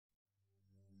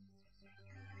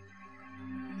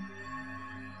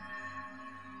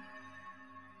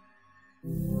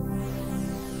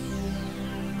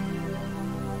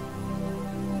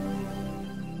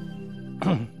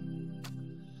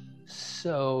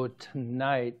So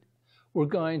tonight we're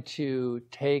going to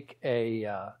take a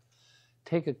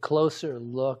closer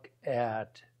look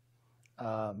at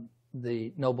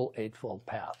the Noble Eightfold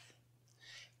Path,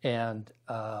 and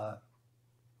to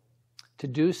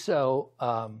do so,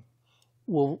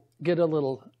 we'll get a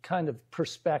little kind of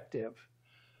perspective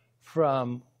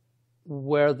from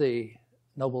where the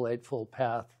Noble Eightfold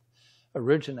Path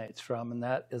originates from, and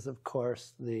that is, of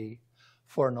course, the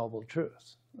Four Noble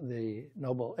Truths. The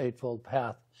Noble Eightfold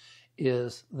Path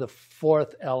is the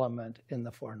fourth element in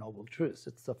the Four Noble Truths.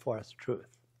 It's the fourth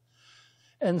truth.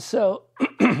 And so,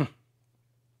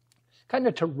 kind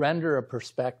of to render a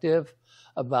perspective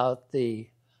about the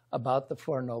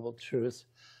Four Noble Truths,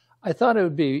 I thought it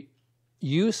would be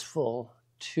useful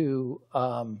to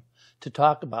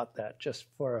talk about that just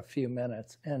for a few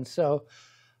minutes. And so,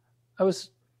 I was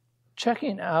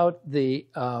checking out the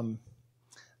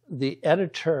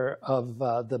editor of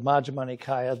the Majjhima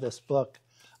Nikaya, this book,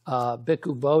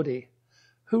 Bhikkhu Bodhi,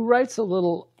 who writes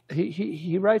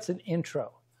he writes an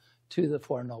intro to the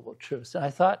Four Noble Truths. And I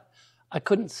thought I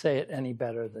couldn't say it any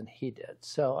better than he did.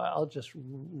 So I'll just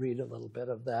read a little bit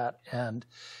of that, and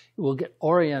we'll get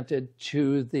oriented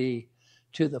to the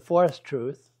fourth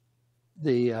truth,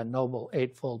 the Noble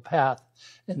Eightfold Path,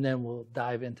 and then we'll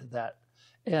dive into that.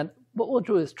 And what we'll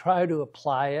do is try to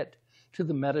apply it to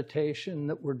the meditation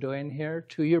that we're doing here,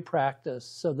 to your practice,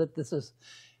 so that this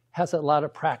has a lot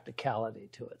of practicality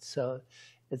to it. So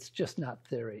it's just not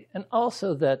theory. And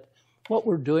also that what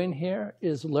we're doing here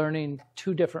is learning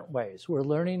two different ways. We're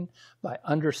learning by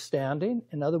understanding.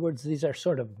 In other words, these are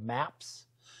sort of maps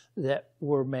that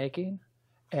we're making.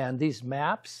 And these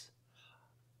maps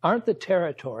aren't the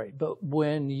territory, but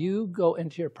when you go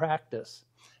into your practice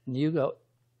and you go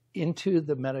into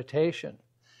the meditation,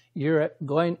 you're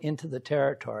going into the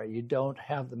territory. You don't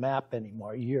have the map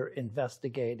anymore. You're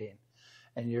investigating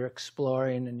and you're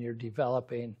exploring and you're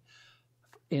developing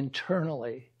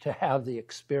internally to have the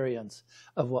experience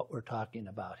of what we're talking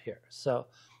about here. So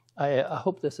I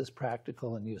hope this is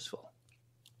practical and useful.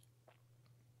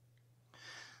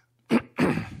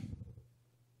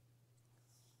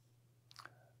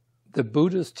 The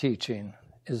Buddha's teaching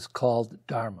is called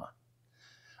Dharma,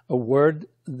 a word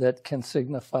that can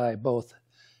signify both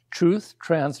truth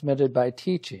transmitted by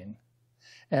teaching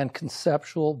and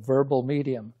conceptual verbal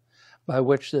medium by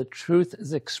which the truth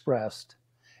is expressed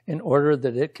in order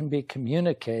that it can be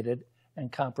communicated and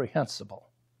comprehensible.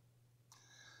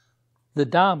 The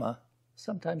Dhamma,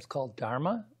 sometimes called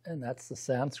Dharma, and that's the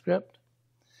Sanskrit,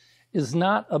 is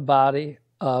not a body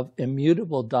of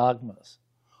immutable dogmas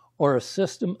or a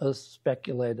system of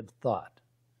speculative thought.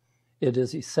 It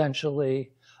is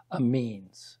essentially a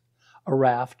means, a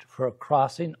raft for a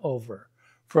crossing over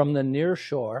from the near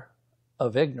shore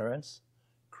of ignorance,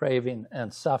 craving,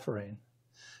 and suffering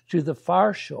to the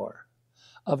far shore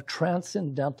of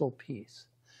transcendental peace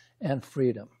and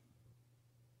freedom.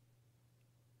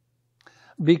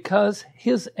 Because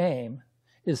his aim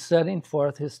is setting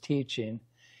forth his teaching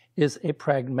is a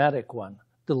pragmatic one,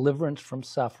 deliverance from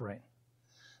suffering,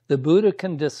 the Buddha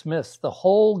can dismiss the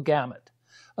whole gamut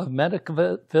of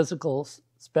metaphysical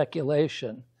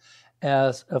speculation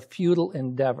as a futile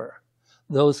endeavor.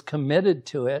 Those committed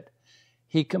to it,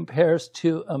 he compares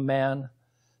to a man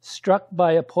struck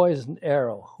by a poisoned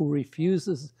arrow who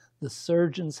refuses the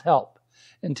surgeon's help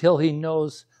until he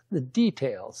knows the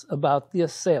details about the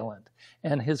assailant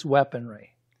and his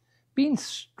weaponry. Being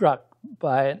struck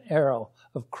by an arrow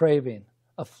of craving,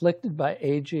 afflicted by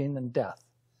aging and death.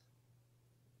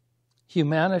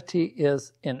 Humanity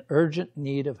is in urgent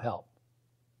need of help.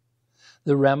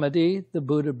 The remedy the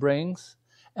Buddha brings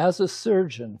as a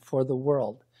surgeon for the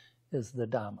world is the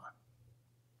Dhamma.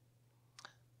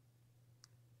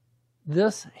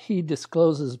 This, he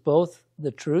discloses both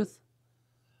the truth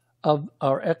of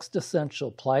our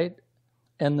existential plight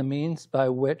and the means by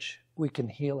which we can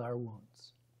heal our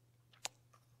wounds.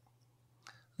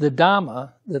 The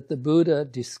Dhamma that the Buddha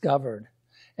discovered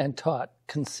and taught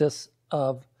consists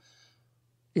of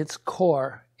its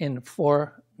core in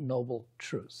four noble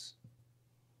truths.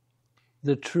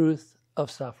 The truth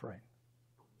of suffering.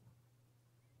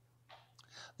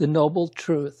 The noble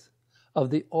truth of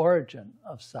the origin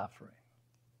of suffering.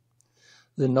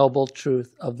 The noble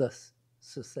truth of the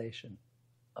cessation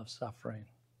of suffering.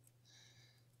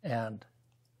 And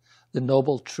the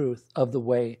noble truth of the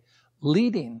way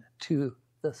leading to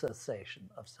the cessation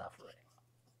of suffering.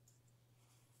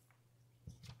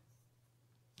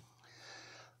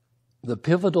 The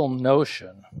pivotal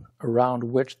notion around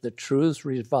which the truths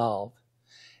revolve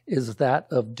is that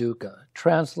of dukkha,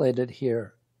 translated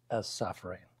here as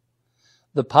suffering.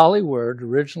 The Pali word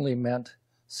originally meant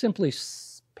simply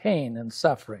pain and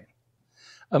suffering,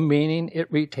 a meaning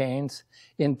it retains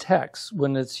in texts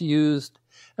when it's used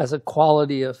as a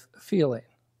quality of feeling.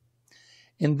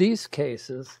 In these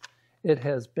cases, it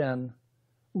has been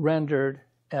rendered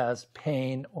as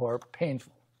pain or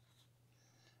painful.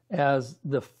 As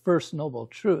the first noble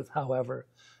truth, however,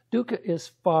 dukkha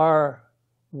is far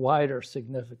wider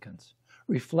significance,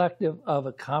 reflective of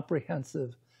a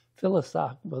comprehensive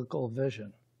philosophical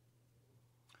vision.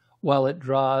 While it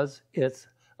draws its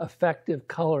affective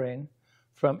coloring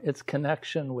from its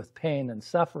connection with pain and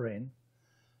suffering,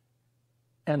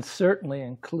 and certainly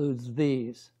includes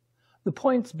these, the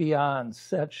points beyond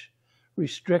such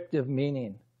restrictive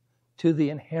meaning to the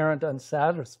inherent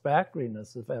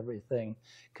unsatisfactoriness of everything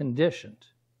conditioned.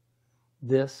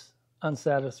 This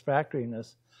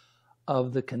unsatisfactoriness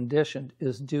of the conditioned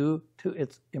is due to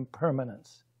its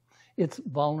impermanence, its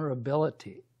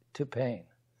vulnerability to pain,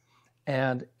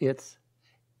 and its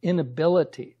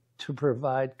inability to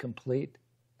provide complete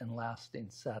and lasting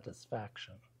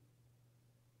satisfaction.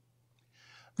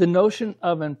 The notion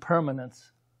of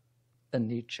impermanence,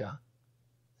 anicca,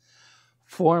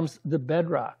 forms the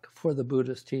bedrock for the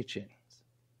Buddha's teachings.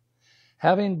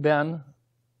 Having been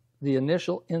the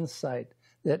initial insight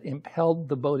that impelled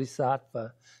the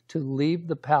Bodhisattva to leave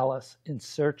the palace in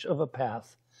search of a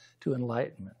path to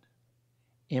enlightenment,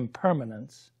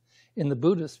 impermanence, in the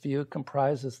Buddhist view,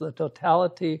 comprises the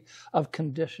totality of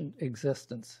conditioned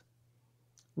existence,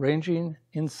 ranging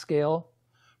in scale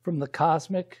from the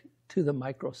cosmic to the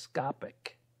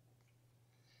microscopic.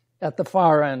 At the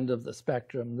far end of the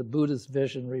spectrum, the Buddha's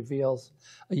vision reveals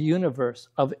a universe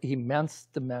of immense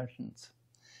dimensions,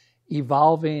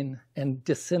 evolving and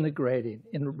disintegrating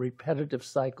in repetitive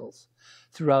cycles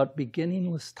throughout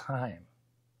beginningless time.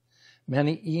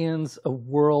 Many eons of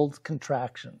world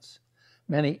contractions,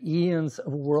 many eons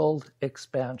of world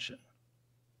expansion.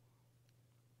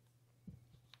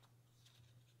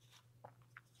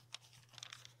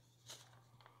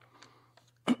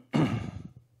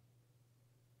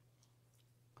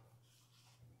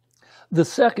 The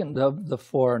second of the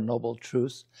Four Noble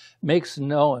Truths makes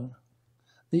known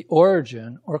the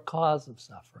origin or cause of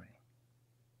suffering.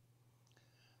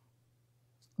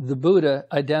 The Buddha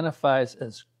identifies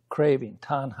as craving,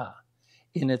 tanha,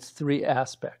 in its three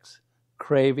aspects: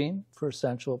 craving for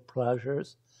sensual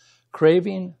pleasures,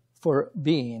 craving for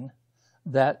being,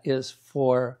 that is,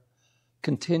 for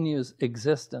continuous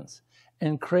existence,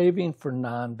 and craving for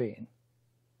non-being,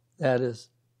 that is,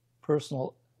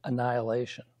 personal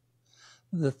annihilation.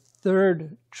 The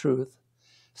third truth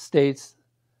states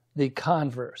the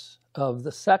converse of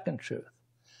the second truth,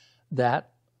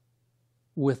 that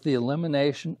with the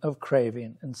elimination of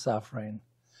craving and suffering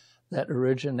that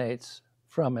originates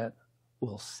from it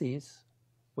will cease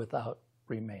without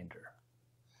remainder.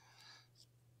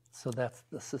 So that's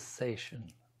the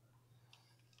cessation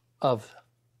of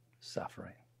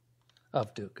suffering,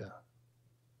 of dukkha.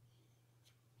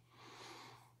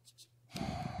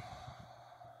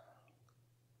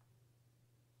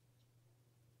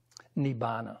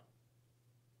 Nibbana,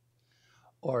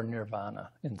 or nirvana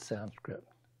in Sanskrit.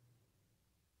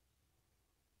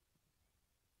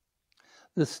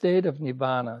 The state of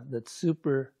nibbana that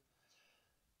superverses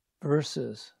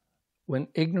when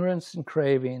ignorance and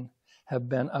craving have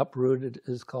been uprooted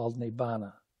is called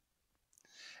nibbana.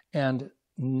 And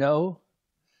no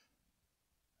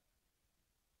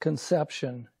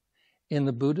conception in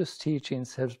the Buddhist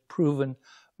teachings has proven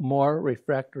more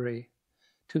refractory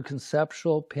to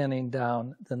conceptual pinning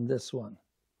down than this one.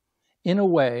 In a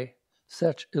way,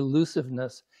 such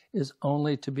elusiveness is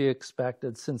only to be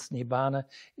expected, since nibbana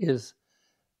is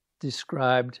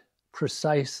described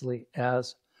precisely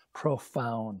as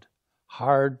profound,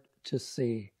 hard to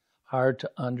see, hard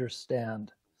to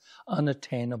understand,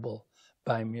 unattainable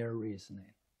by mere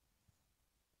reasoning.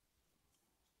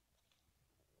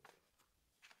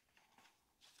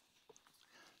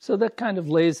 So that kind of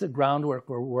lays the groundwork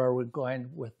where we're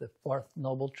going with the fourth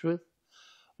noble truth,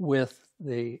 with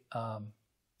the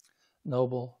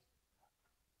noble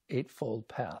eightfold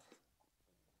path.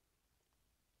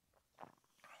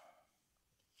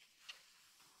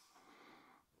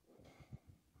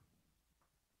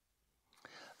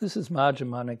 This is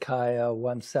Majjhima Nikaya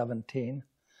 117,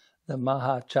 the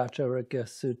Mahachacharya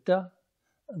Sutta,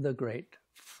 the Great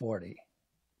 40.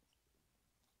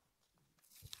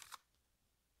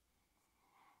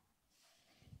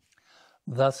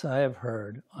 Thus I have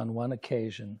heard, on one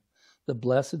occasion, the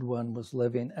Blessed One was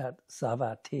living at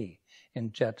Savatthi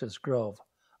in Jeta's Grove,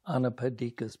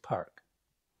 Anapadika's park.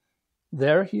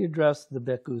 There he addressed the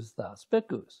bhikkhus thus: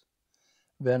 "Bhikkhus,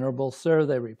 Venerable Sir,"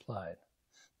 they replied,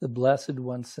 "the Blessed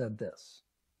One said this: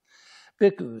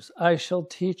 Bhikkhus, I shall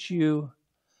teach you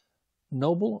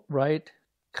noble right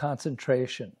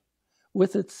concentration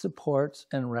with its supports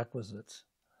and requisites.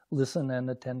 Listen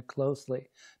and attend closely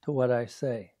to what I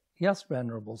say. Yes,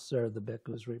 Venerable Sir, the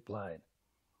Bhikkhus replied.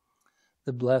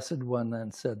 The Blessed One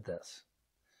then said this.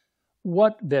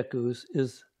 What, Bhikkhus,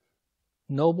 is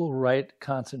noble right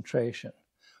concentration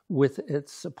with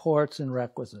its supports and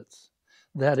requisites?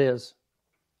 That is,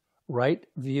 right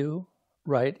view,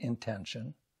 right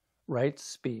intention, right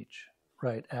speech,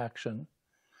 right action,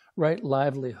 right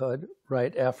livelihood,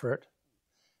 right effort,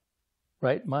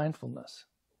 right mindfulness.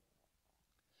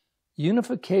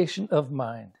 Unification of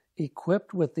mind,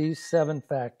 equipped with these 7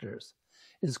 factors,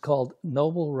 is called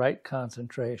noble right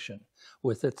concentration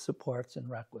with its supports and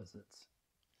requisites.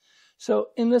 So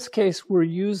in this case, we're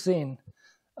using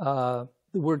the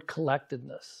word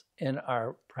collectedness in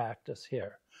our practice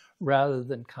here rather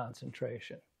than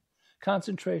concentration.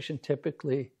 Concentration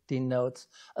typically denotes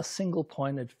a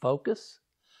single-pointed focus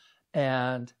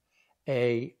and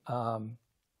an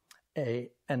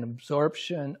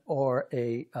absorption or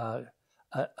a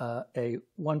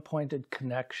one-pointed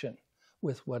connection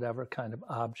with whatever kind of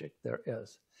object there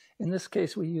is. In this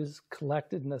case, we use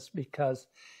collectedness because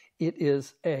it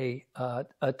is a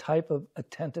type of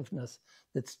attentiveness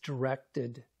that's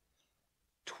directed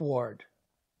toward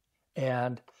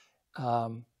and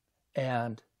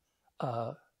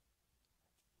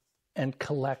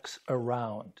collects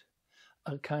around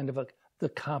a kind of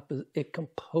it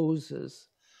composes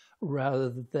rather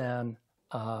than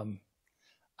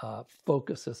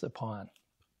focuses upon.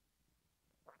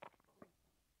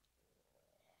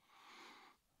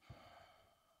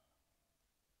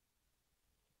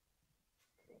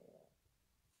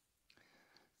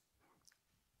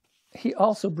 He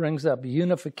also brings up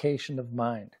unification of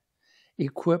mind,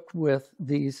 equipped with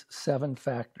these 7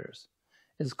 factors,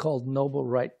 is called noble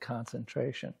right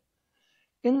concentration.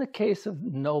 In the case of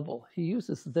noble, he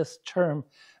uses this term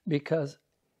because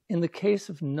in the case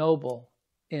of noble,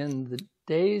 in the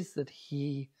days that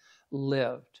he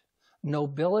lived,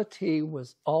 nobility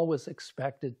was always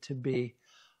expected to be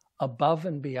above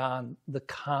and beyond the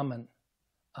common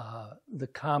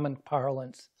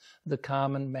parlance, the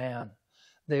common man.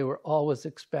 They were always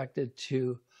expected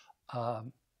to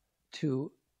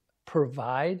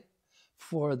provide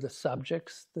for the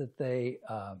subjects that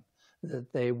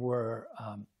they were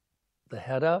the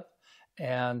head of,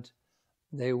 and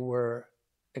they were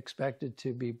expected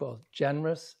to be both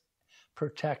generous,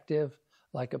 protective,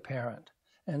 like a parent.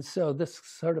 And so this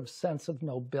sort of sense of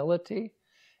nobility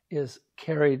is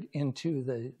carried into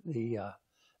the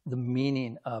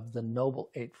meaning of the Noble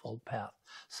Eightfold Path,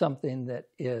 something that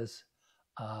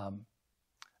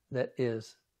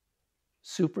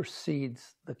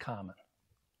supersedes the common.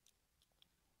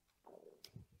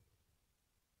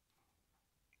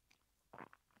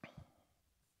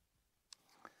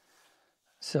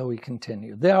 So we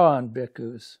continue. Thereon,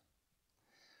 bhikkhus,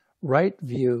 right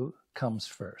view comes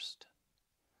first.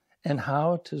 And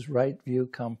how does right view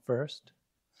come first?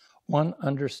 One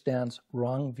understands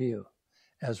wrong view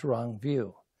as wrong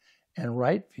view, and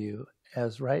right view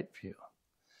as right view.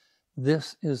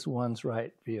 This is one's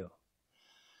right view.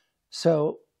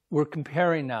 So we're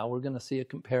comparing now. We're going to see a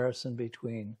comparison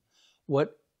between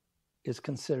what is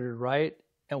considered right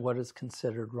and what is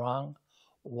considered wrong,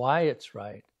 why it's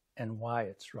right and why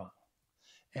it's wrong.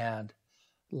 And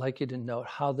I'd like you to note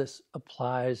how this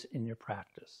applies in your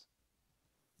practice.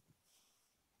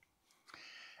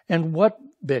 And what,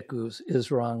 bhikkhus, is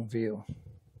wrong view?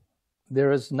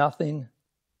 There is nothing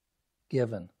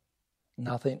given,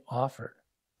 nothing offered,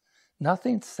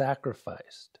 nothing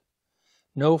sacrificed,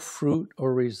 no fruit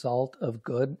or result of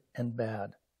good and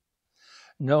bad,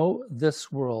 no this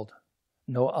world,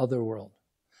 no other world,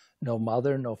 no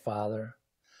mother, no father,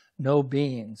 no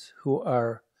beings who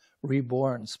are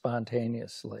reborn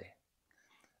spontaneously,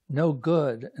 no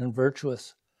good and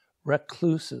virtuous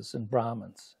recluses and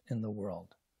Brahmins in the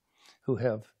world who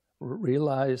have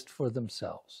realized for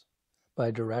themselves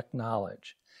by direct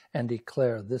knowledge and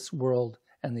declare this world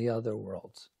and the other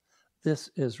worlds. This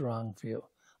is wrong view.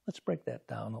 Let's break that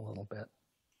down a little bit.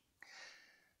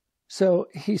 So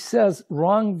he says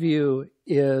wrong view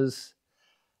is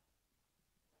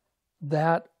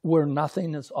that where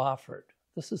nothing is offered.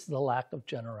 This is the lack of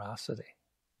generosity.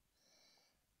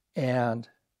 And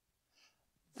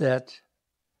that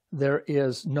there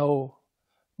is no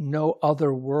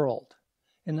other world.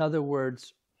 In other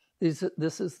words, this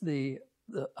is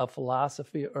a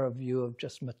philosophy or a view of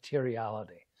just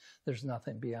materiality. There's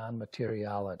nothing beyond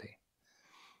materiality.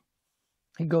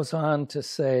 He goes on to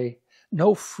say,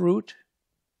 no fruit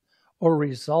or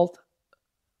result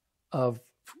of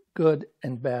good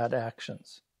and bad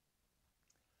actions.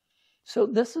 So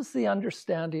this is the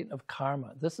understanding of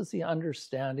karma. This is the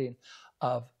understanding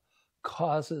of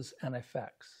causes and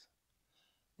effects,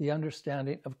 the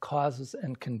understanding of causes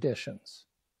and conditions.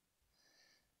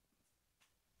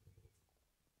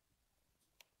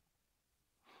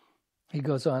 He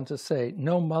goes on to say,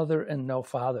 no mother and no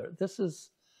father. This is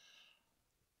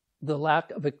the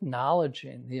lack of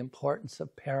acknowledging the importance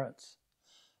of parents,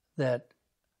 that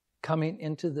coming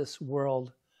into this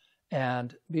world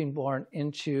and being born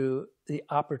into the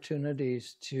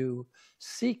opportunities to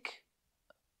seek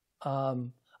a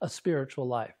spiritual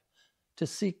life, to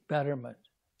seek betterment,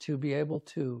 to be able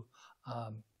to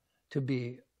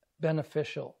be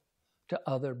beneficial to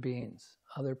other beings,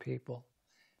 other people,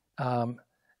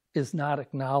 is not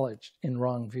acknowledged in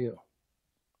wrong view.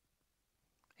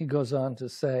 He goes on to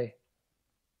say,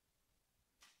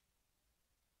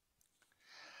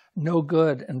 no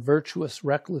good and virtuous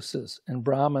recluses and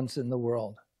Brahmins in the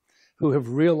world who have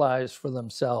realized for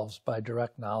themselves by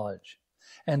direct knowledge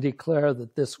and declare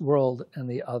that this world and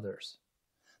the others,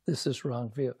 this is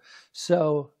wrong view.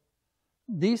 So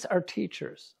these are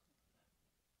teachers,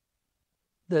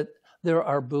 that there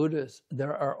are Buddhas,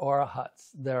 there are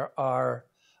Arahats, there are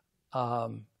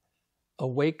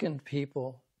awakened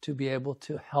people to be able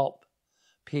to help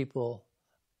people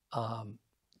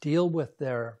deal with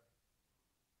their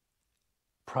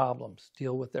problems,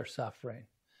 deal with their suffering,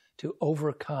 to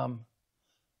overcome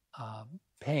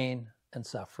pain and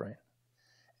suffering.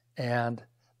 And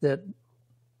that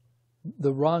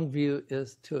the wrong view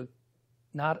is to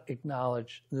not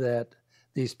acknowledge that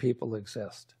these people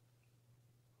exist.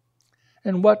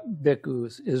 And what,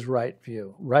 bhikkhus, is right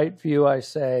view? Right view, I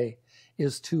say,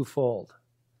 is twofold.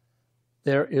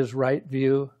 There is right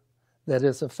view that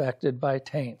is affected by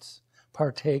taints,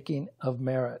 partaking of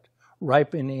merit,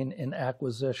 ripening in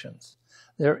acquisitions.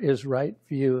 There is right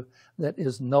view that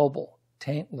is noble,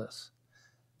 taintless,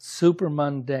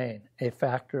 supermundane, a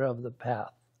factor of the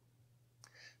path.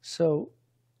 So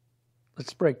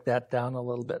let's break that down a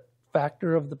little bit.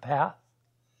 Factor of the path.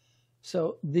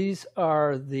 So these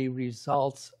are the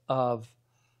results of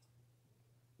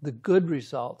the good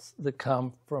results that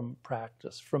come from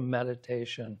practice, from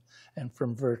meditation, and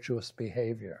from virtuous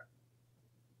behavior.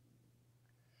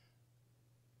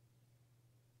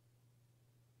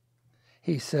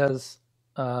 He says,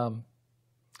 I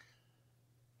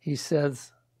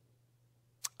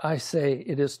say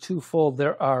it is twofold.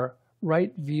 There are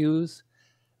right views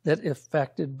that are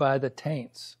affected by the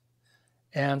taints.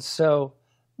 And so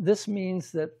this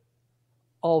means that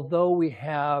although we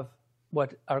have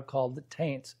what are called the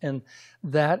taints, and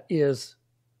that is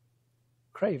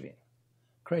craving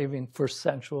for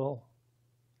sensual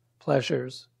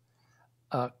pleasures,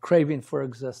 craving for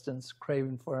existence,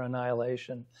 craving for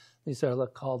annihilation. These are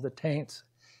called the taints.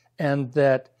 And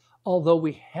that although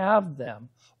we have them,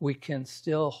 we can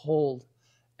still hold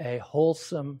a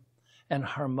wholesome and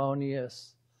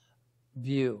harmonious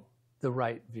view, the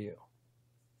right view.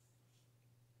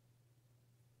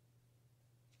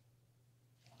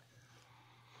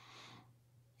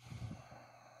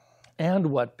 And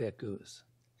what, bhikkhus,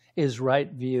 is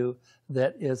right view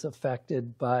that is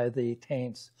affected by the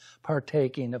taints,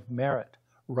 partaking of merit,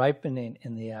 ripening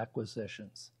in the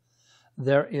acquisitions.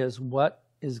 There is what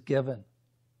is given,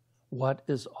 what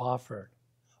is offered,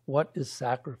 what is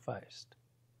sacrificed.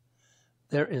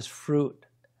 There is fruit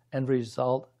and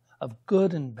result of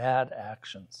good and bad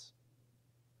actions.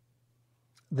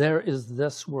 There is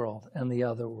this world and the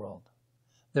other world.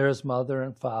 There is mother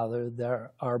and father.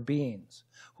 There are beings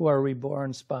who are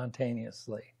reborn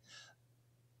spontaneously.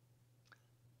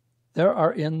 There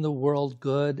are in the world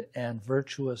good and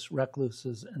virtuous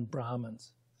recluses and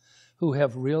Brahmins who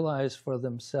have realized for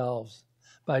themselves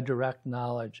by direct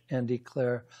knowledge and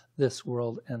declare this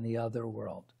world and the other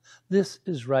world. This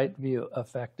is right view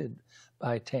affected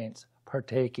by taints,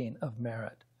 partaking of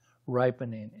merit,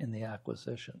 ripening in the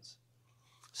acquisitions.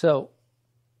 So,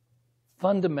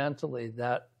 fundamentally,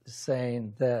 that is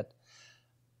saying that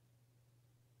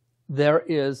there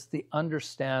is the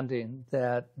understanding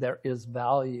that there is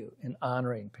value in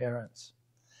honoring parents,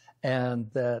 and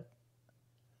that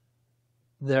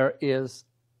there is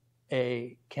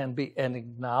can be an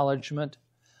acknowledgement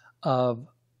of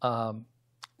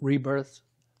rebirth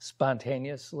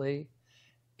spontaneously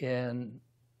in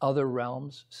other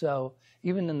realms. So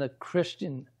even in the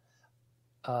Christian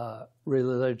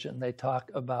religion, they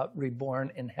talk about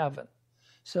reborn in heaven.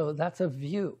 So that's a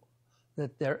view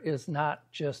that there is not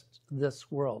just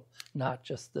this world, not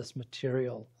just this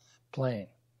material plane.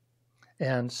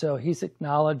 And so he's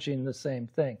acknowledging the same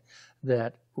thing,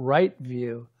 that right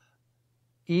view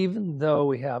even though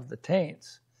we have the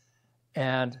taints,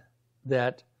 and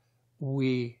that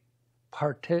we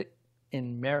partake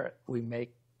in merit, we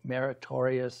make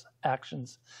meritorious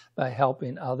actions by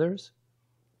helping others,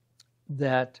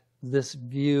 that this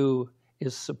view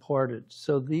is supported.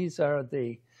 So these are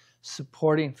the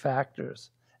supporting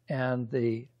factors and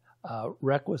the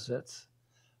requisites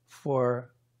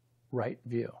for right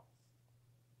view.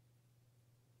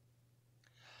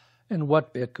 And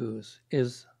what bhikkhus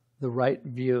is the right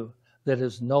view that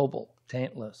is noble,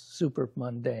 taintless, super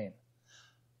mundane,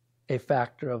 a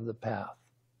factor of the path?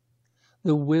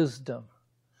 The wisdom,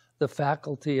 the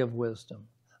faculty of wisdom,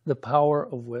 the power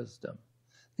of wisdom,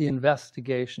 the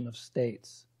investigation of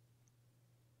states,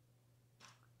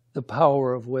 the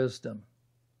power of wisdom,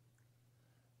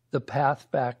 the path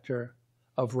factor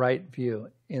of right view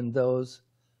in those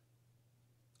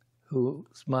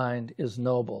whose mind is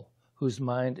noble, whose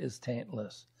mind is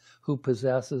taintless, who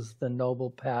possesses the noble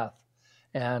path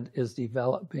and is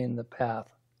developing the path.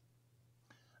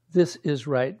 This is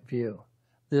right view.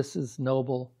 This is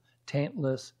noble,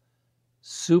 taintless,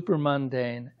 super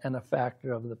mundane, and a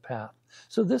factor of the path.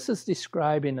 So this is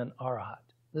describing an arahat.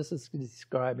 This is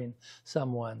describing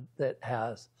someone that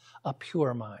has a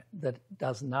pure mind, that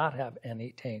does not have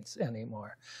any taints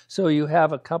anymore. So you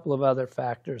have a couple of other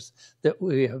factors that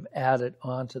we have added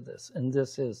onto this, and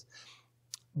this is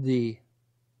the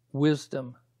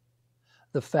wisdom,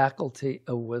 the faculty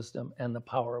of wisdom, and the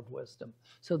power of wisdom.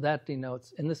 So that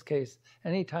denotes, in this case,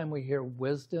 anytime we hear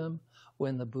wisdom,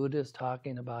 when the Buddha is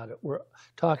talking about it, we're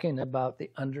talking about the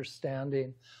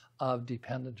understanding of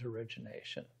dependent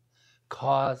origination,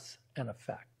 cause and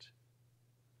effect,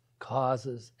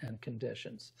 causes and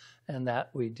conditions, and that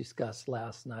we discussed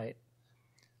last night.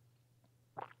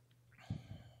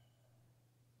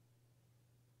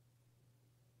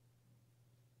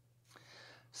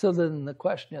 So then the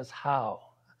question is how?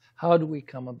 How do we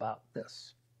come about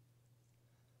this?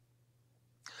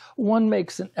 One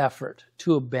makes an effort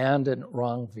to abandon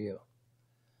wrong view,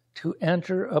 to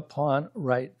enter upon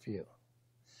right view.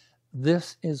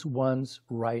 This is one's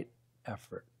right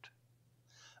effort.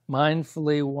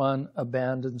 Mindfully one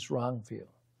abandons wrong view.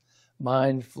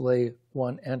 Mindfully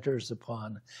one enters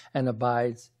upon and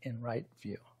abides in right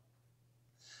view.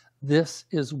 This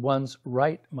is one's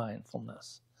right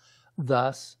mindfulness.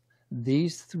 Thus,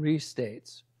 these three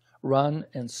states run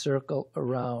and circle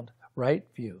around right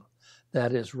view.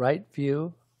 That is right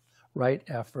view, right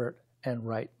effort, and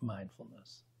right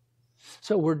mindfulness.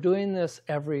 So we're doing this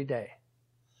every day.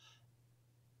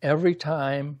 Every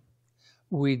time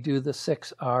we do the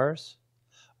 6 R's,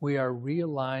 we are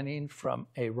realigning from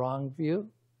a wrong view,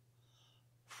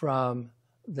 from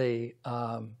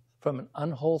an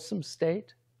unwholesome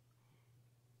state.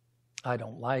 I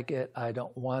don't like it, I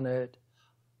don't want it,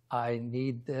 I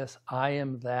need this, I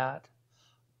am that,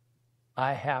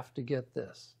 I have to get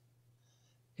this.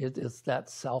 It is that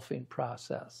selfing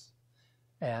process.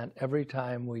 And every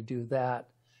time we do that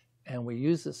and we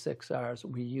use the 6 R's,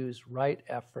 we use right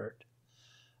effort,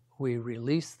 we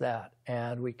release that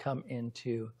and we come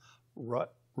into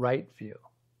right view.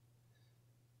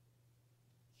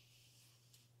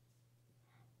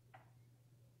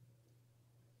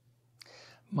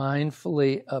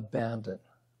 Mindfully abandon.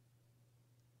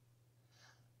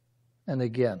 And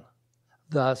again,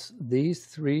 thus these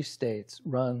 3 states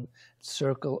run,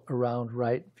 circle around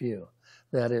right view.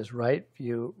 That is right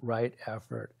view, right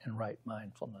effort, and right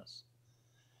mindfulness.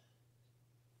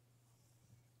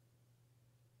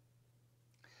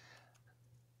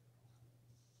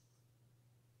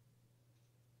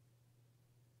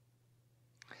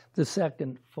 The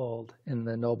second fold in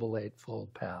the Noble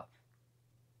Eightfold Path.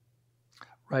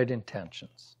 Right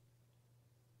intentions.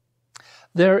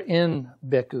 Therein,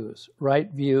 bhikkhus,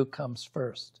 right view comes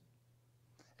first.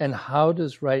 And how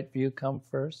does right view come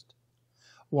first?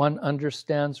 One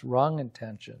understands wrong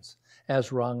intentions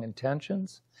as wrong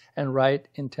intentions and right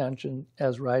intention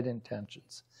as right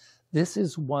intentions. This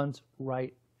is one's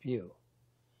right view.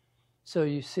 So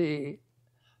you see,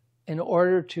 in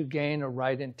order to gain a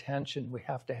right intention, we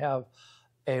have to have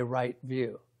a right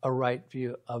view,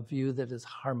 a view that is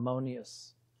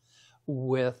harmonious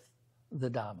with the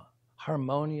Dhamma,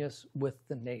 harmonious with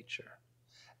the nature.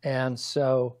 And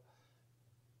so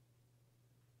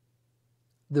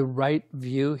the right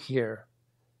view here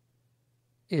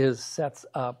sets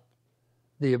up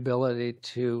the ability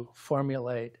to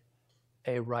formulate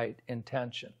a right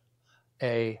intention,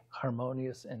 a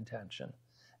harmonious intention,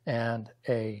 and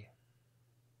a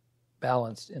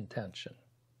balanced intention.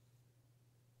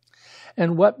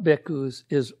 And what, bhikkhus,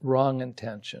 is wrong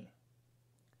intention?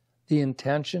 The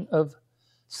intention of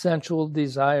sensual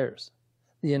desires,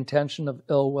 the intention of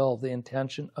ill will, the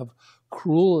intention of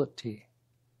cruelty.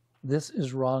 This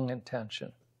is wrong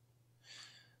intention.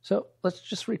 So let's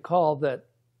just recall that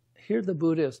here the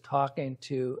Buddha is talking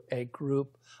to a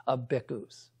group of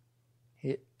bhikkhus.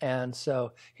 And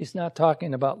so he's not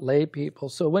talking about lay people.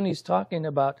 So when he's talking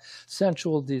about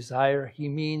sensual desire, he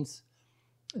means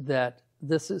that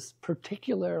this is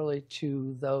particularly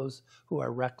to those who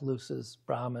are recluses,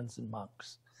 Brahmins, and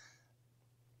monks.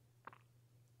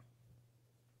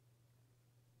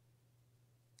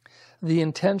 The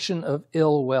intention of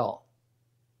ill will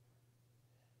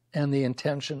and the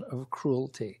intention of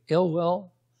cruelty. Ill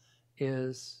will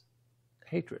is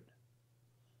hatred.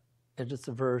 It is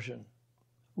aversion,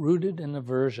 rooted in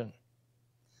aversion.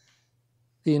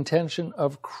 The intention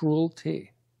of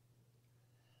cruelty.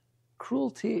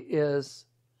 Cruelty is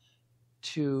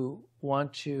to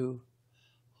want to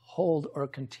hold or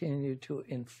continue to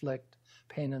inflict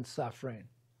pain and suffering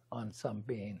on some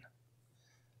being.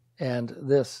 And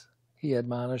this, he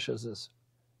admonishes, is,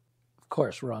 of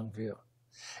course, wrong view.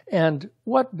 And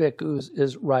what bhikkhus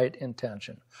is right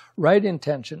intention? Right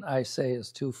intention, I say,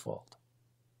 is twofold.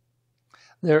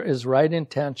 There is right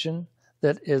intention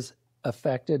that is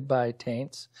affected by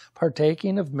taints,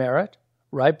 partaking of merit,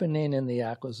 ripening in the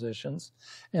acquisitions,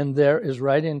 and there is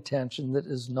right intention that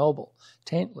is noble,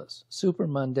 taintless,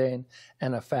 supermundane,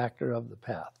 and a factor of the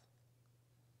path.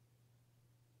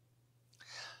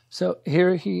 So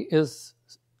here he is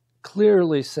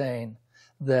clearly saying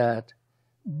that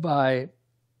by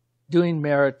doing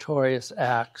meritorious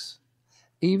acts,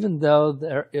 even though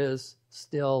there is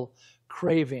still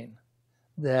craving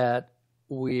that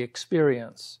we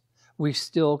experience, we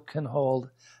still can hold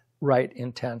right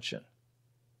intention.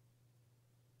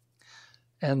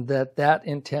 And that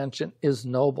intention is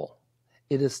noble,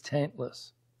 it is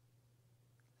taintless,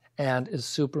 and is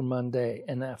supermundane,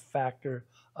 and a factor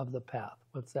of the path.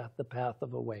 What's that? The path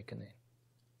of awakening.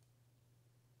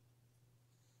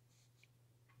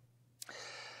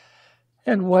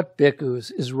 And what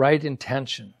bhikkhus is right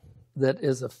intention that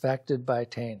is affected by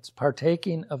taints,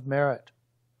 partaking of merit,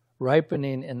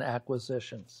 ripening in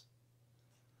acquisitions,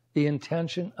 the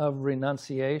intention of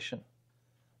renunciation,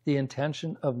 the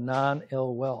intention of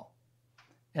non-ill will,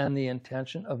 and the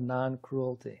intention of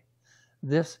non-cruelty.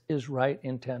 This is right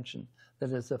intention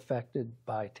that is affected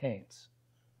by taints,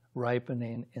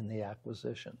 ripening in the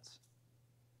acquisitions.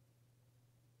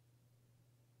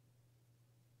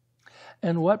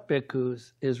 And what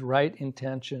bhikkhus is right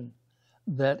intention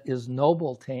that is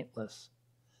noble, taintless,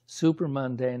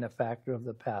 supermundane, a factor of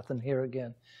the path. And here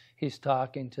again, he's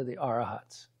talking to the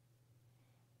arahats.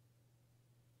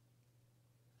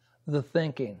 The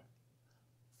thinking,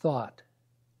 thought,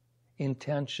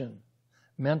 intention,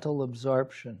 mental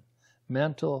absorption,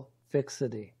 mental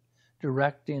fixity,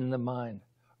 directing the mind,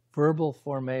 verbal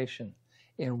formation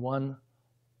in one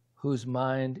whose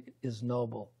mind is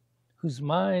noble, whose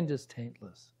mind is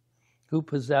taintless, who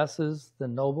possesses the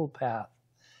noble path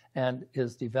and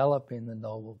is developing the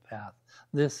noble path.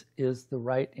 This is the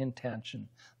right intention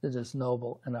that is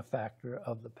noble and a factor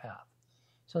of the path.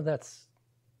 So that's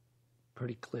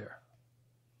pretty clear.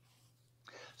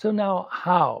 So now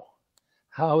how?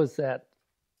 How is that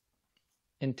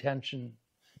intention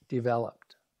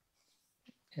developed?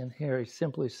 And here he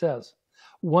simply says,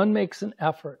 one makes an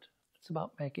effort. It's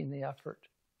about making the effort.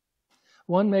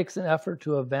 One makes an effort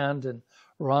to abandon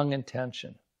wrong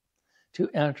intention, to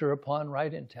enter upon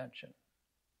right intention.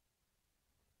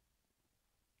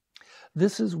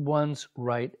 This is one's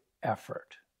right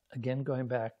effort. Again, going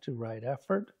back to right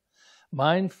effort.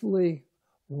 Mindfully,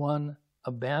 one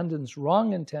abandons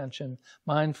wrong intention.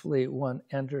 Mindfully, one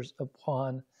enters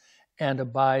upon and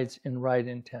abides in right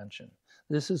intention.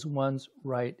 This is one's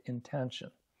right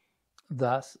intention.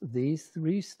 Thus, these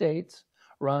three states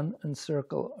run and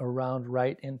circle around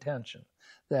right intention.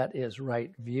 That is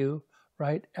right view,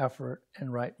 right effort,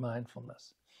 and right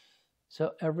mindfulness.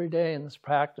 So every day in this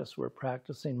practice, we're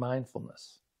practicing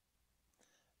mindfulness.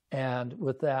 And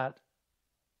with that,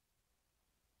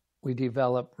 we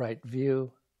develop right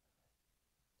view,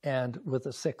 and with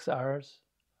the 6 R's,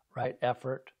 right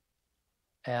effort,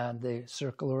 and they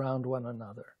circle around one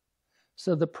another.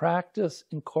 So the practice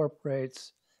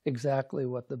incorporates exactly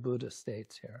what the Buddha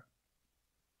states here.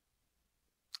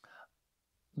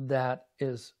 That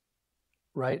is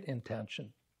right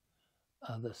intention,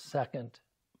 the second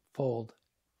fold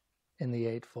in the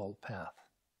Eightfold Path.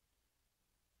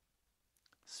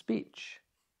 Speech.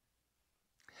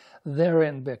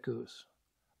 Therein, bhikkhus,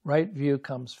 right view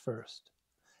comes first.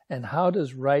 And how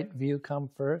does right view come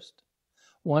first?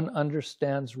 One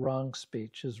understands wrong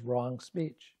speech is wrong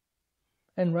speech,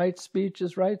 and right speech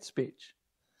is right speech.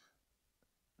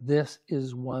 This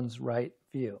is one's right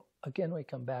view. Again, we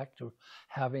come back to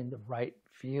having the right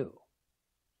view.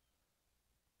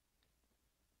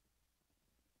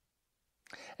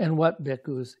 And what,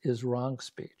 bhikkhus, is wrong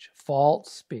speech,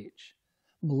 false speech,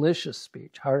 malicious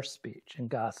speech, harsh speech, and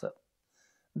gossip?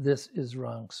 This is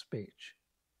wrong speech.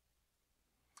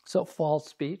 So false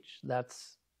speech,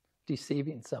 that's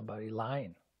deceiving somebody,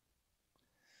 lying.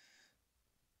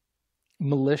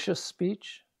 Malicious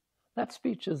speech, that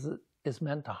speech is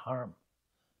meant to harm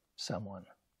someone.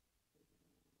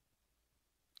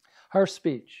 Harsh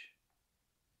speech,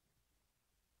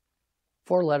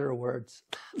 4-letter words,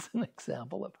 that's an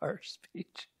example of harsh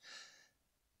speech.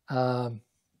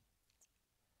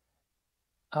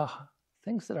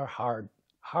 Things that are hard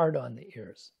on the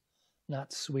ears,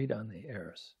 not sweet on the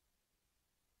ears.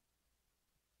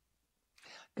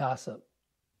 Gossip.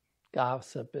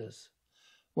 Gossip is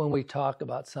when we talk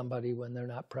about somebody when they're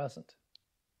not present.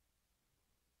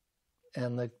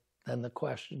 And then the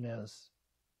question is,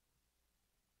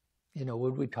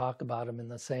 would we talk about them in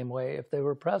the same way if they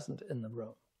were present in the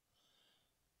room?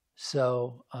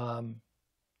 So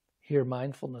here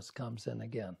mindfulness comes in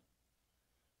again.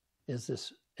 Is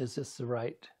this the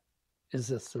right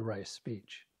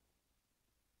speech?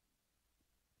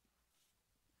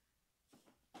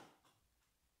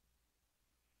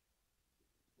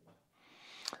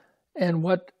 And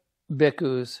what,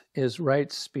 bhikkhus, is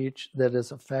right speech that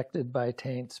is affected by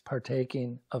taints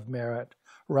partaking of merit,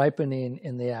 ripening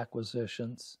in the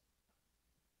acquisitions?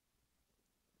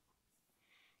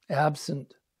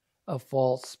 Absent of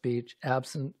false speech,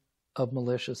 absent of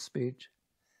malicious speech,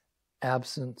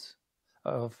 absence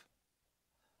of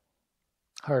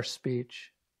harsh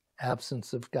speech,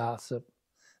 absence of gossip.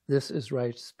 This is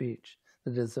right speech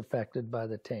that is affected by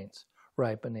the taints,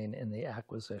 ripening in the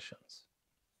acquisitions.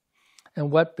 And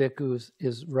what, bhikkhus,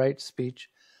 is right speech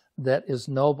that is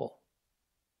noble,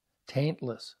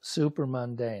 taintless,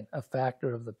 supermundane, a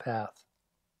factor of the path?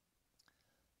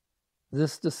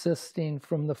 This desisting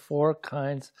from the 4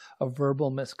 kinds of verbal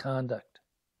misconduct.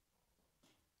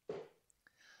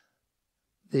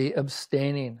 The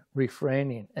abstaining,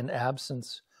 refraining, and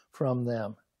absence from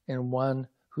them in one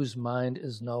whose mind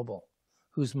is noble,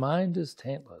 whose mind is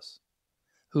taintless,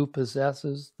 who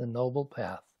possesses the noble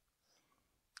path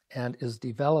and is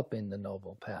developing the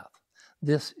noble path.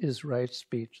 This is right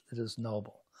speech that is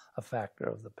noble, a factor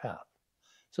of the path.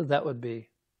 So that would be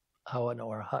how an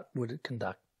Arhat would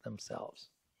conduct themselves,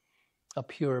 a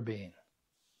pure being.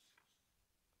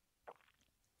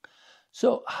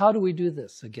 So how do we do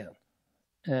this again?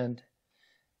 And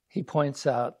he points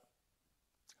out,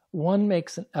 one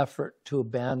makes an effort to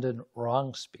abandon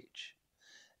wrong speech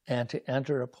and to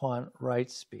enter upon right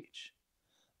speech.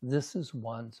 This is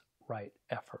one's right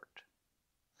effort.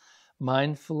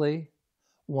 Mindfully,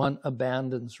 one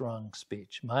abandons wrong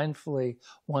speech. Mindfully,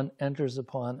 one enters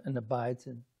upon and abides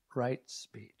in right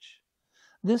speech.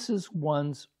 This is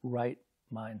one's right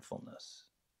mindfulness.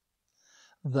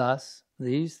 Thus,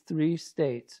 these 3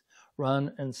 states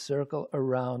run and circle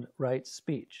around right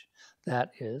speech.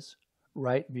 That is,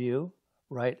 right view,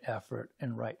 right effort,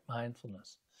 and right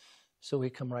mindfulness. So we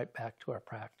come right back to our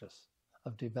practice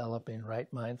of developing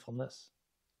right mindfulness,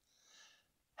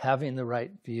 having the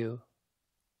right view,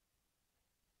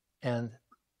 and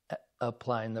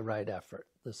applying the right effort,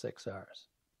 the 6 R's.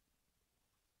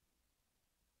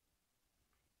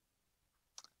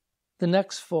 The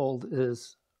next fold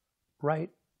is right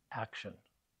action.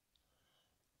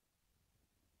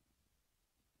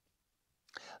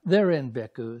 Therein,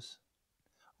 bhikkhus,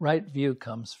 right view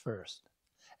comes first.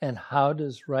 And how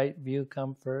does right view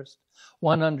come first?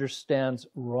 One understands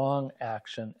wrong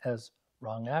action as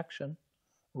wrong action,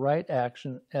 right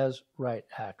action as right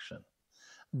action.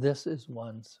 This is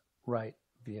one's right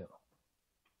view.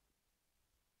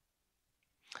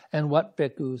 And what,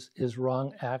 bhikkhus, is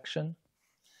wrong action?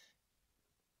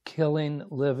 Killing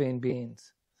living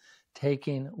beings,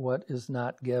 taking what is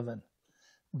not given,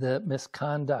 the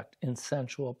misconduct in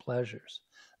sensual pleasures.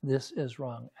 This is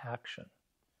wrong action.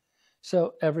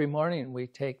 So every morning we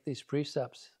take these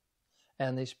precepts,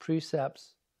 and these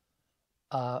precepts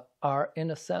are,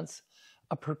 in a sense,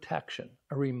 a protection,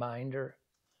 a reminder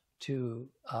to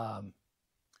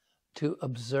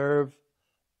observe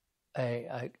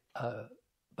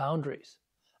boundaries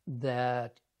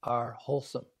that are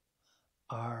wholesome,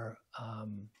 are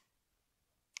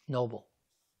noble.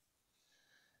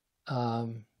 I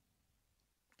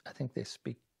think they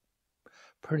speak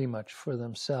pretty much for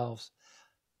themselves.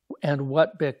 And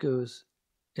what, bhikkhus,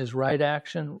 is right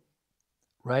action?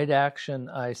 Right action,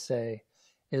 I say,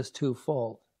 is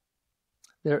twofold.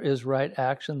 There is right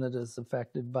action that is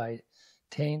affected by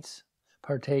taints,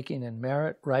 partaking in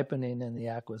merit, ripening in the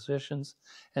acquisitions,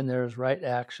 and there is right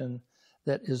action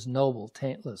that is noble,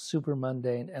 taintless,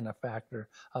 supermundane, and a factor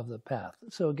of the path.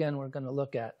 So again, we're going to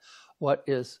look at what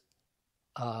is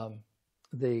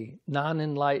the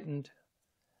non-enlightened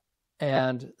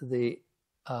and the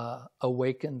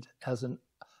awakened as an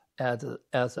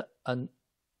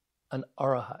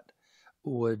arahat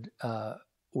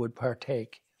would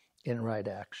partake in right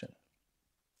action.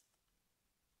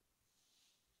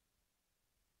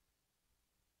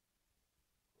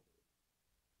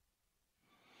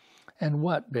 And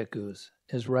what, bhikkhus,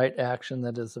 is right action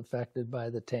that is affected by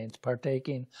the taints,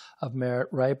 partaking of merit,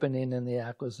 ripening in the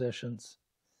acquisitions?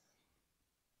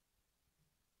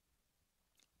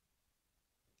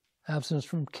 Absence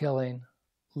from killing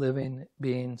living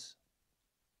beings,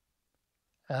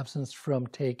 absence from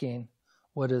taking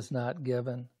what is not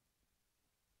given,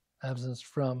 absence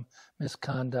from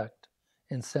misconduct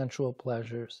in sensual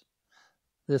pleasures.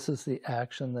 This is the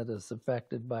action that is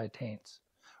affected by taints,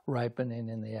 ripening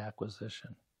in the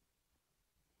acquisition.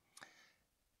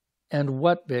 And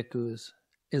what, bhikkhus,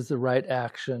 is the right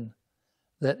action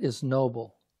that is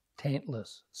noble,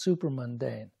 taintless,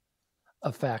 supermundane,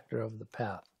 a factor of the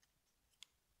path?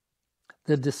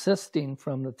 The desisting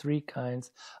from the three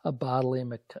kinds of bodily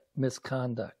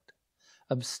misconduct,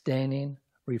 abstaining,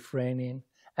 refraining,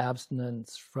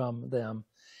 abstinence from them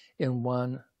in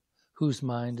one whose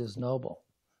mind is noble,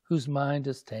 whose mind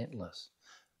is taintless,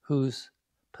 whose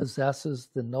possesses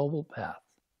the noble path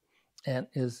and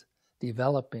is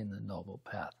developing the noble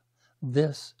path.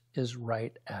 This is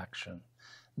right action.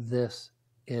 This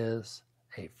is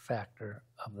a factor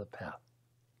of the path.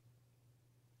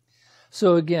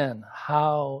 So again,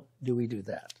 how do we do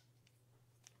that?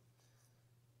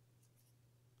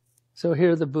 So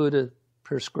here the Buddha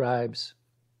prescribes,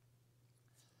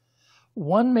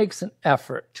 one makes an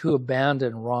effort to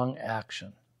abandon wrong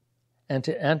action and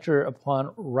to enter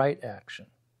upon right action.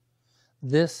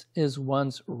 This is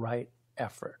one's right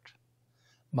effort.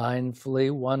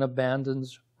 Mindfully, one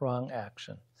abandons wrong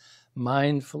action.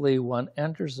 Mindfully, one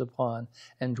enters upon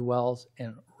and dwells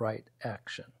in right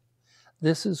action.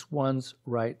 This is one's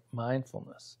right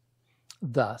mindfulness.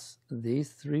 Thus, these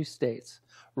three states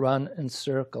run and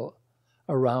circle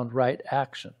around right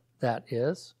action. That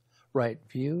is, right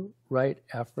view, right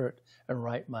effort, and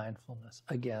right mindfulness.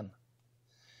 Again,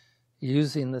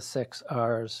 using the 6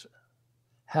 R's,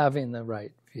 having the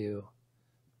right view,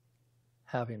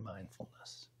 having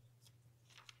mindfulness.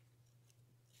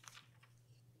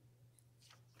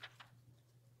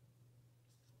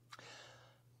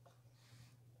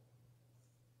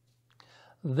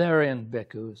 Therein,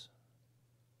 bhikkhus,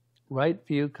 right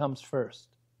view comes first.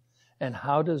 And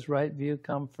how does right view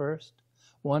come first?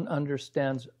 One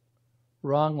understands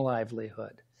wrong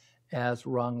livelihood as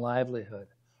wrong livelihood,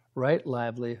 right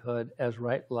livelihood as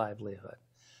right livelihood.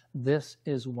 This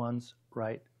is one's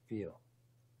right view.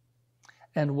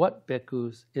 And what,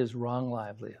 bhikkhus, is wrong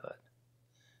livelihood?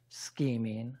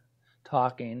 Scheming,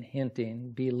 talking,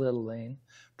 hinting, belittling,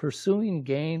 pursuing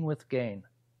gain with gain.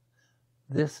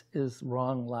 This is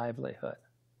wrong livelihood.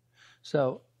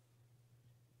 So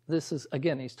this is,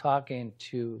 again, he's talking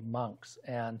to monks.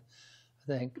 And I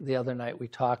think the other night we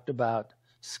talked about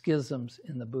schisms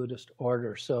in the Buddhist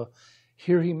order. So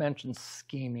here he mentions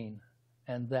scheming,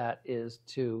 and that is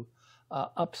to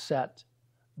upset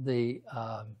the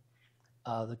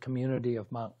community of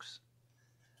monks.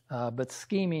 But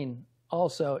scheming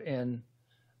also in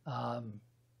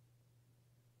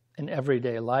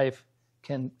everyday life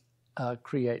can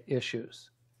create issues.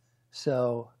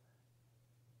 So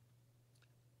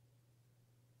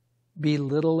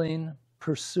belittling,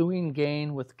 pursuing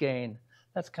gain with gain,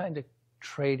 that's kind of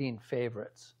trading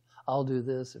favorites. I'll do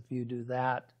this if you do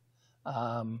that.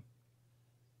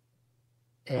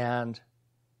 And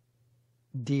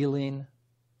dealing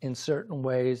in certain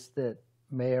ways that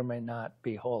may or may not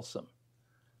be wholesome.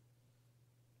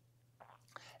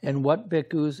 And what,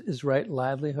 bhikkhus, is right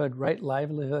livelihood? Right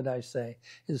livelihood, I say,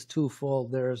 is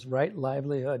twofold. There is right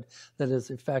livelihood that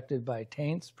is affected by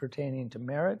taints pertaining to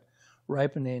merit,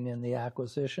 ripening in the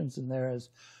acquisitions, and there is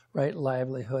right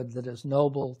livelihood that is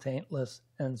noble, taintless,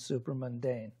 and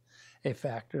supermundane, a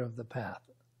factor of the path.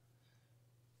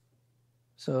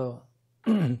 So,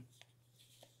 and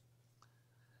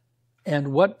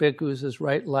what, bhikkhus, is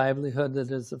right livelihood that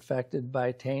is affected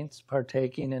by taints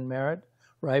partaking in merit,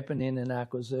 ripening in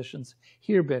acquisitions?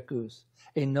 Here, bhikkhus,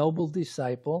 a noble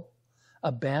disciple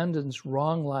abandons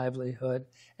wrong livelihood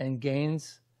and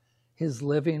gains his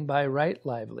living by right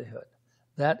livelihood.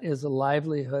 That is a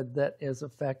livelihood that is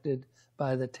affected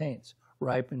by the taints,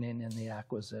 ripening in the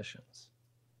acquisitions.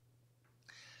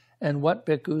 And what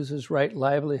bhikkhus is right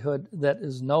livelihood that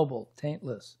is noble,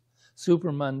 taintless,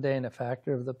 supermundane, a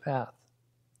factor of the path?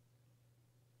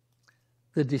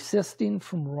 The desisting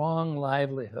from wrong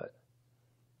livelihood,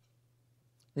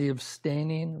 the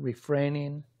abstaining,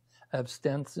 refraining,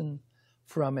 abstention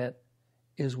from it,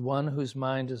 is one whose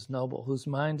mind is noble, whose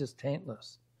mind is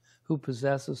taintless, who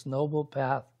possesses noble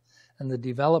path and the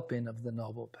developing of the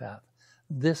noble path.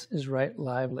 This is right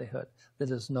livelihood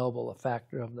that is noble, a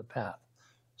factor of the path.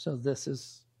 So this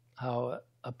is how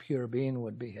a pure being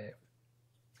would behave.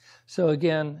 So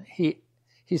again, he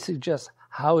suggests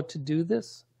how to do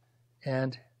this,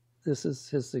 and this is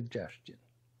his suggestion.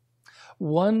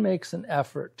 One makes an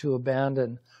effort to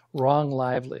abandon wrong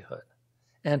livelihood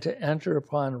and to enter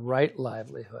upon right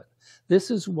livelihood.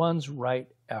 This is one's right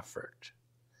effort.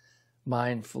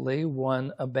 Mindfully,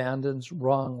 one abandons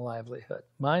wrong livelihood.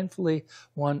 Mindfully,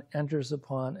 one enters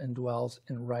upon and dwells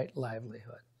in right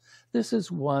livelihood. This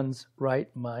is one's right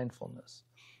mindfulness.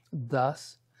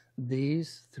 Thus,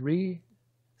 these three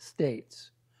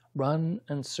states run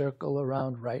and circle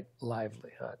around right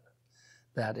livelihood.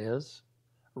 That is,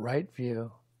 right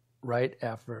view, right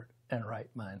effort, and right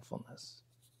mindfulness.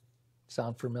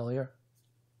 Sound familiar?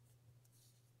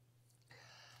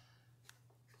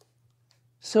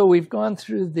 So we've gone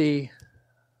through the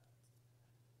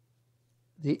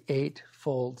 8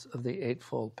 folds of the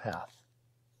Eightfold Path.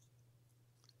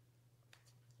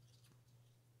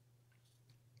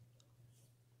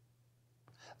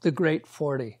 The Great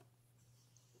 40.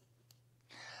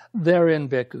 Therein,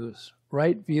 bhikkhus,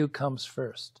 right view comes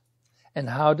first. And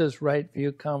how does right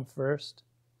view come first?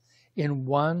 In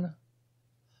one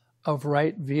of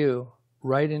right view,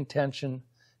 right intention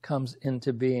comes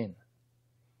into being.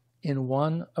 In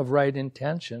one of right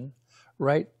intention,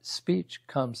 right speech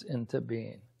comes into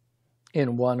being.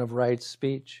 In one of right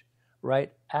speech,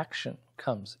 right action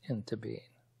comes into being.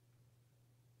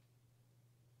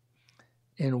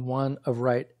 In one of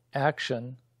right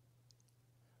action,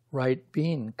 right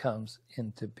being comes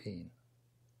into being.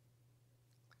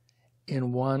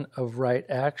 In one of right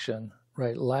action,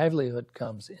 right livelihood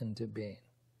comes into being.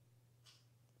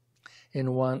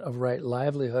 In one of right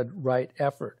livelihood, right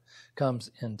effort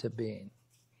comes into being.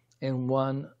 In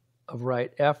one of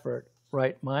right effort,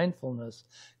 right mindfulness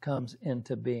comes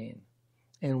into being.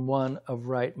 In one of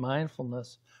right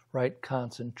mindfulness, right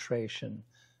concentration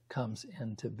comes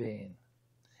into being.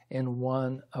 In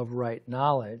one of right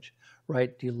knowledge,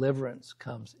 right deliverance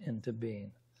comes into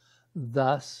being.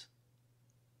 Thus,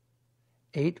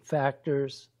 8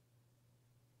 factors.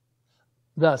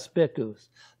 Thus, bhikkhus,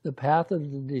 the path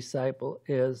of the disciple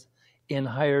is, in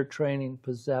higher training,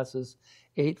 possesses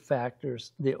 8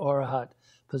 factors. The Arahat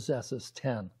possesses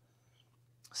 10.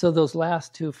 So those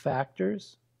last 2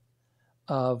 factors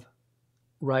of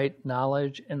right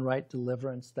knowledge and right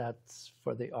deliverance, that's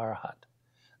for the Arahat.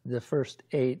 The first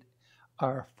 8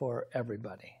 are for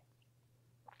everybody.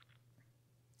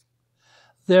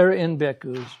 Therein,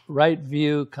 bhikkhus, right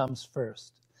view comes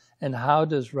first. And how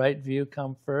does right view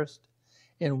come first?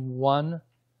 In one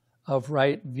of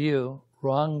right view,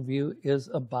 wrong view is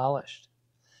abolished,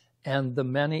 and the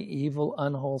many evil,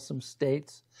 unwholesome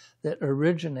states that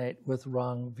originate with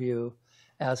wrong view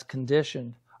as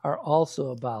conditioned are also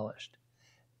abolished,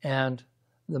 and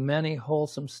the many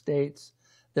wholesome states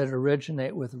that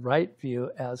originate with right view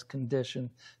as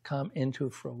conditioned come into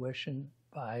fruition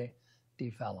by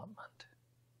development.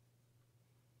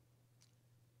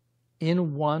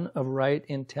 In one of right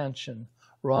intention,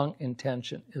 wrong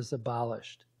intention is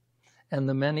abolished, and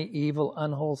the many evil,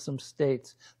 unwholesome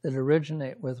states that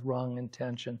originate with wrong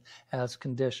intention as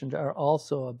conditioned are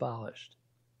also abolished.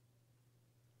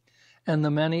 And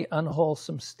the many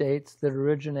unwholesome states that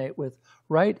originate with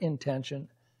right intention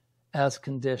as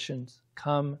conditions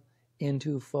come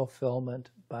into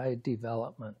fulfillment by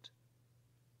development.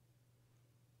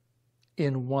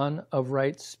 In one of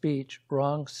right speech,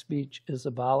 wrong speech is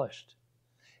abolished.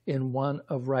 In one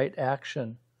of right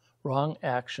action, wrong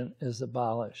action is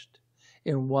abolished.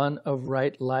 In one of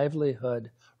right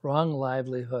livelihood, wrong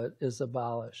livelihood is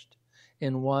abolished.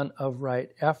 In one of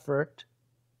right effort,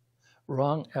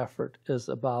 wrong effort is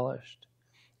abolished.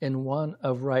 In one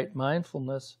of right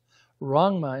mindfulness,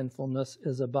 wrong mindfulness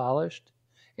is abolished.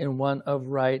 In one of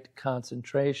right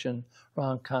concentration,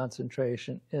 wrong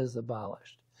concentration is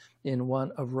abolished. In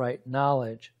one of right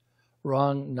knowledge,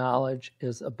 wrong knowledge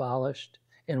is abolished.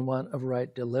 In one of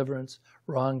right deliverance,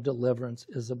 wrong deliverance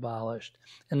is abolished.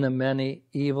 And the many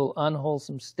evil,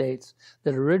 unwholesome states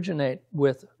that originate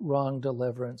with wrong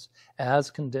deliverance as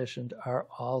conditioned are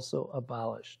also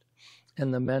abolished.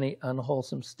 And the many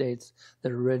unwholesome states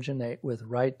that originate with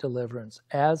right deliverance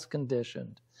as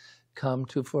conditioned come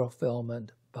to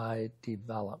fulfillment by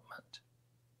development.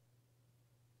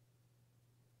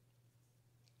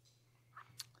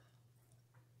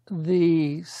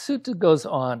 The sutta goes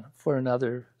on for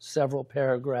another several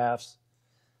paragraphs,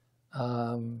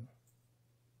 but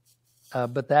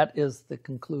that is the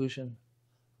conclusion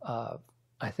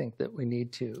I think that we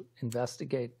need to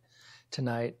investigate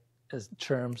tonight in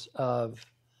terms of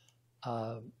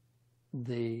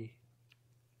the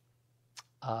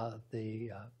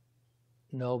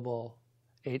Noble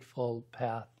Eightfold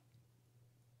Path.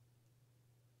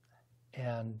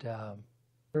 And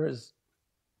there is,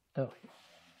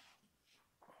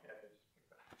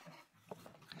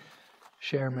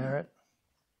 share merit.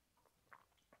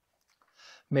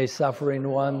 May suffering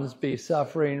ones be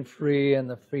suffering free, and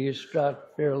the free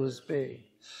struck fearless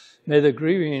be. May the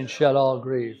grieving shed all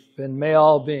grief, and may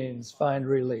all beings find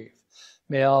relief.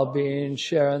 May all beings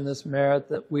share in this merit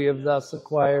that we have thus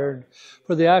acquired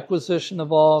for the acquisition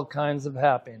of all kinds of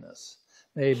happiness.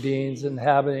 May beings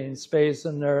inhabiting space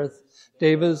and earth,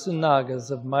 devas and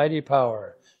nagas of mighty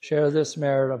power, share this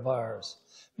merit of ours.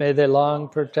 May they long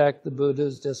protect the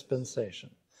Buddha's dispensation.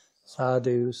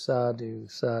 Sadhu, sadhu,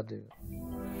 sadhu.